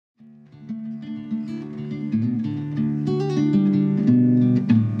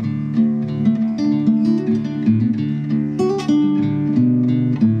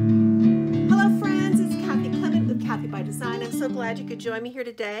join me here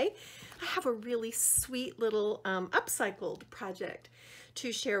today. I have a really sweet little upcycled project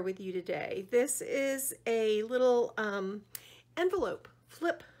to share with you today. This is a little envelope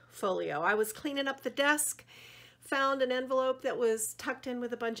flip folio. I was cleaning up the desk, found an envelope that was tucked in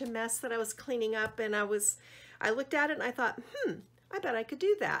with a bunch of mess that I was cleaning up, and I looked at it and I thought, I bet I could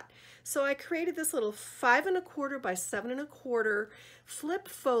do that. So I created this little 5 1/4 by 7 1/4 flip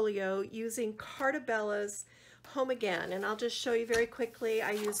folio using Carta's Home Again. And I'll just show you very quickly.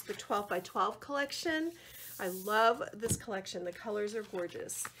 I used the 12 by 12 collection. I love this collection. The colors are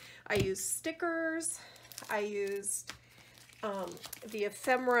gorgeous. I used stickers. I used the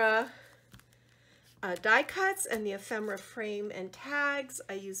ephemera die cuts and the ephemera frame and tags.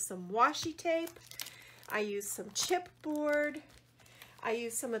 I used some washi tape. I used some chipboard. I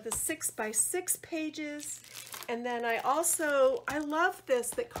used some of the 6 by 6 pages. And then I love this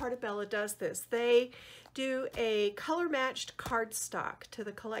that Carta does this. They do a color matched cardstock to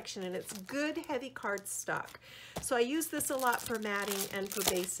the collection, and it's good heavy cardstock. So I use this a lot for matting and for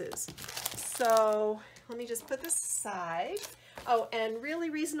bases. So let me just put this aside. Oh, and really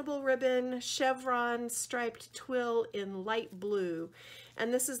reasonable ribbon, chevron striped twill in light blue.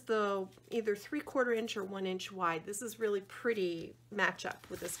 And this is the either 3/4 inch or 1 inch wide. This is really pretty matchup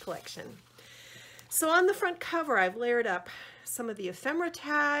with this collection. So on the front cover, I've layered up some of the ephemera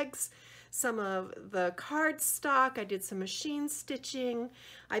tags, some of the cardstock. I did some machine stitching.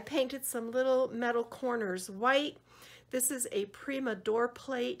 I painted some little metal corners white. This is a Prima door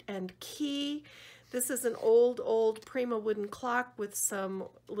plate and key. This is an old Prima wooden clock with some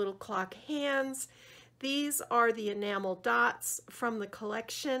little clock hands. These are the enamel dots from the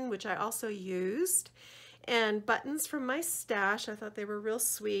collection, which I also used, and buttons from my stash. I thought they were real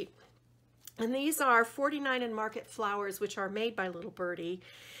sweet. And these are 49 and Market flowers, which are made by Little Birdie.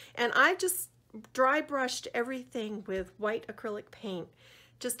 And I just dry brushed everything with white acrylic paint,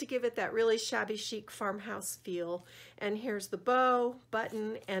 just to give it that really shabby chic farmhouse feel. And here's the bow,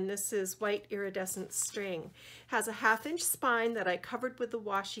 button, and this is white iridescent string. Has a 1/2 inch spine that I covered with the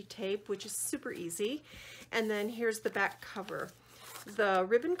washi tape, which is super easy. And then here's the back cover. The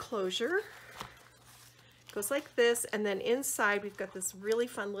ribbon closure goes like this, and then inside we've got this really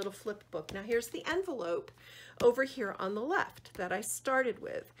fun little flip book. Now here's the envelope over here on the left that I started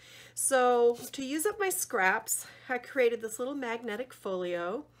with. So to use up my scraps, I created this little magnetic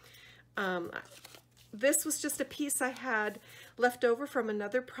folio. This was just a piece I had left over from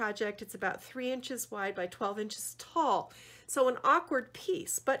another project. It's about 3 inches wide by 12 inches tall. So an awkward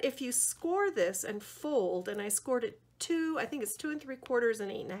piece, but if you score this and fold, and I scored it I think it's 2 3/4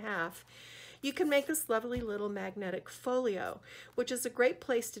 and 8 1/2, you can make this lovely little magnetic folio, which is a great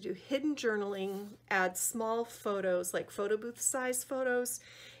place to do hidden journaling, add small photos, like photo booth size photos,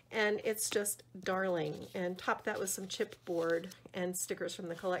 and it's just darling. And top that with some chipboard and stickers from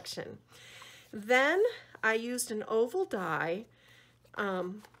the collection. Then I used an oval die,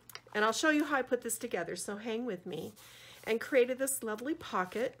 and I'll show you how I put this together, so hang with me, and created this lovely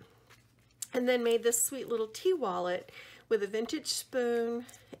pocket, and then made this sweet little tea wallet with a vintage spoon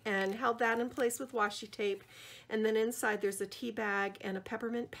and held that in place with washi tape. And then inside there's a tea bag and a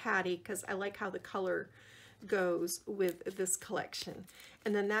peppermint patty, because I like how the color goes with this collection.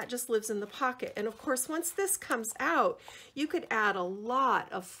 And then that just lives in the pocket. And of course, once this comes out, you could add a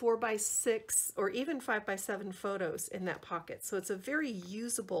lot of 4 by 6 or even 5 by 7 photos in that pocket. So it's a very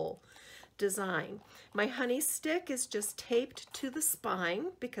usable design. My honey stick is just taped to the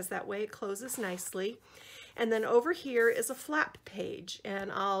spine because that way it closes nicely. And then over here is a flap page,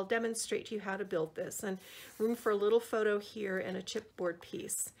 and I'll demonstrate to you how to build this, and room for a little photo here and a chipboard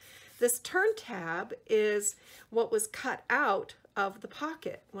piece. This turn tab is what was cut out of the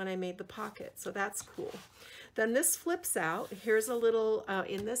pocket when I made the pocket, so that's cool. Then this flips out. Here's a little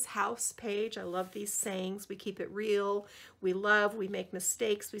in this house page. I love these sayings. We keep it real. We love. We make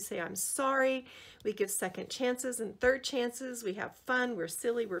mistakes. We say, I'm sorry. We give second chances and third chances. We have fun. We're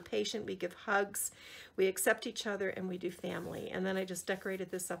silly. We're patient. We give hugs. We accept each other, and we do family. And then I just decorated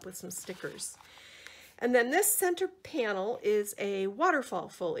this up with some stickers. And then this center panel is a waterfall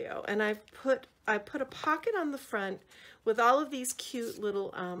folio, and I put a pocket on the front with all of these cute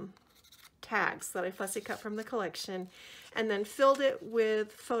little tags that I fussy cut from the collection, and then filled it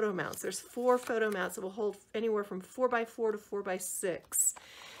with photo mounts. There's 4 photo mounts that will hold anywhere from 4 by 4 to 4 by 6.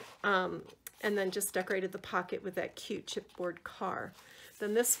 And then just decorated the pocket with that cute chipboard car.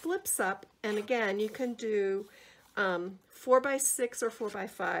 Then this flips up, and again, you can do 4 by 6 or 4 by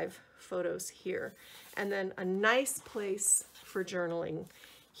 5 photos here. And then a nice place for journaling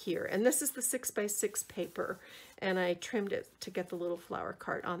here. And this is the 6 by 6 paper. and I trimmed it to get the little flower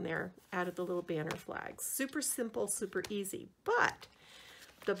cart on there, added the little banner flags. Super simple, super easy, but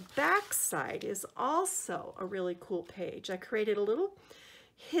the back side is also a really cool page. I created a little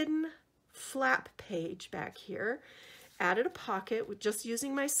hidden flap page back here, added a pocket with just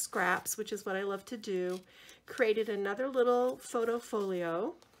using my scraps, which is what I love to do, created another little photo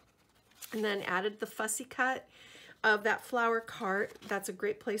folio, and then added the fussy cut of that flower cart. That's a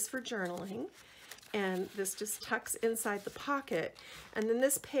great place for journaling. And this just tucks inside the pocket. And then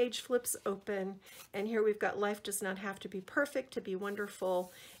this page flips open, and here we've got life does not have to be perfect to be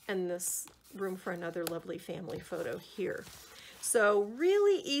wonderful, and this room for another lovely family photo here. So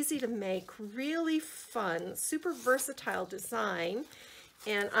really easy to make, really fun, super versatile design.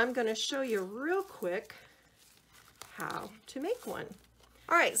 And I'm going to show you real quick how to make one.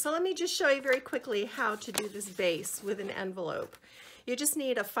 All right, so let me just show you very quickly how to do this base with an envelope. You just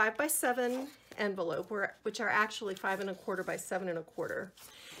need a 5x7 envelope, which are actually 5 1/4 by 7 1/4.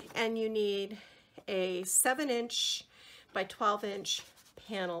 And you need a 7-inch by 12-inch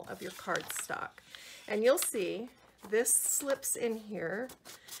panel of your cardstock. And you'll see this slips in here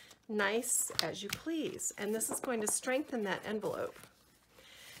nice as you please. And this is going to strengthen that envelope.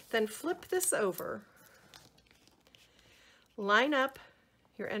 Then flip this over, line up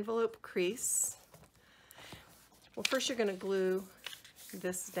your envelope crease. Well, first you're going to glue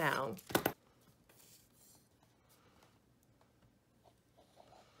this down.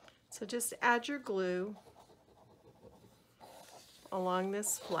 So just add your glue along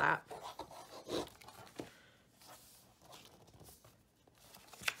this flap.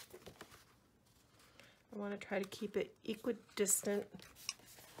 I want to try to keep it equidistant,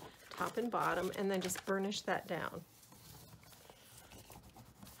 top and bottom, and then just burnish that down.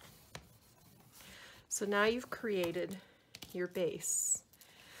 So now you've created your base.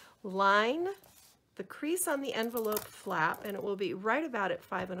 Line the crease on the envelope flap, and it will be right about at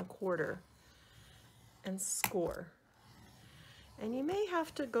 5 1/4, and score. And you may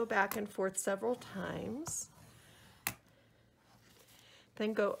have to go back and forth several times.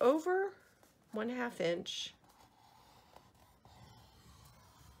 Then go over 1/2 inch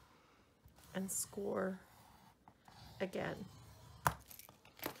and score again.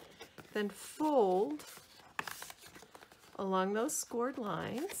 Then fold along those scored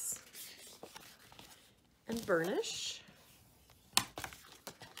lines and burnish.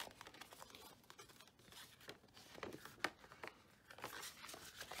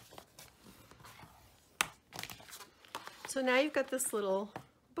 So now you've got this little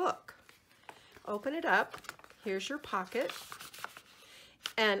book. Open it up. Here's your pocket.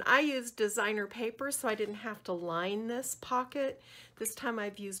 And I used designer paper, so I didn't have to line this pocket. This time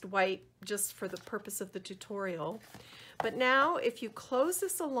I've used white just for the purpose of the tutorial. But now if you close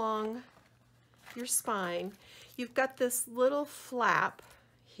this along your spine, you've got this little flap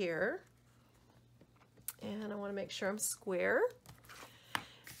here. And I want to make sure I'm square.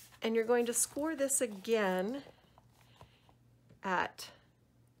 And you're going to score this again at,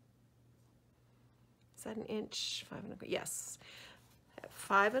 is that an inch? 5 1/4? Yes.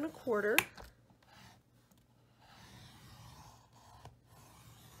 5 1/4,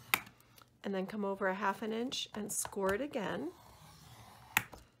 and then come over 1/2 inch and score it again.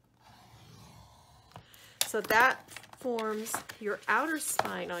 So that forms your outer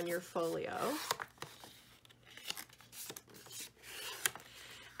spine on your folio.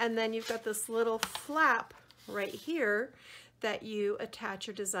 And then you've got this little flap right here that you attach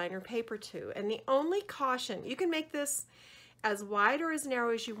your designer paper to. And the only caution, you can make this as wide or as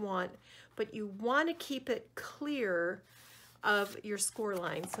narrow as you want, but you want to keep it clear of your score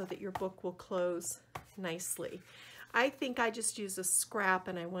line so that your book will close nicely. I think I just used a scrap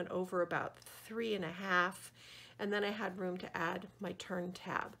and I went over about 3 1/2, and then I had room to add my turn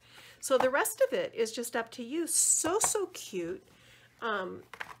tab. So the rest of it is just up to you. So cute.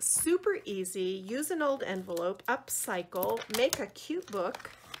 Super easy. Use an old envelope, upcycle, make a cute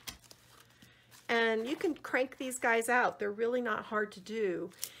book, and you can crank these guys out. They're really not hard to do,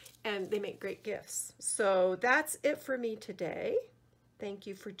 and they make great gifts. So that's it for me today. Thank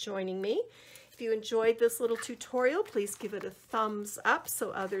you for joining me. If you enjoyed this little tutorial, please give it a thumbs up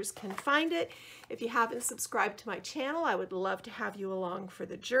so others can find it. If you haven't subscribed to my channel, I would love to have you along for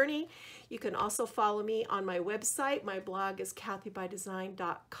the journey. You can also follow me on my website. My blog is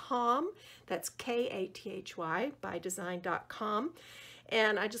kathybydesign.com. That's Kathy by design.com.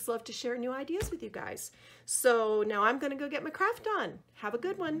 And I just love to share new ideas with you guys. So now I'm going to go get my craft on. Have a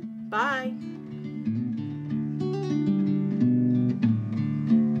good one. Bye.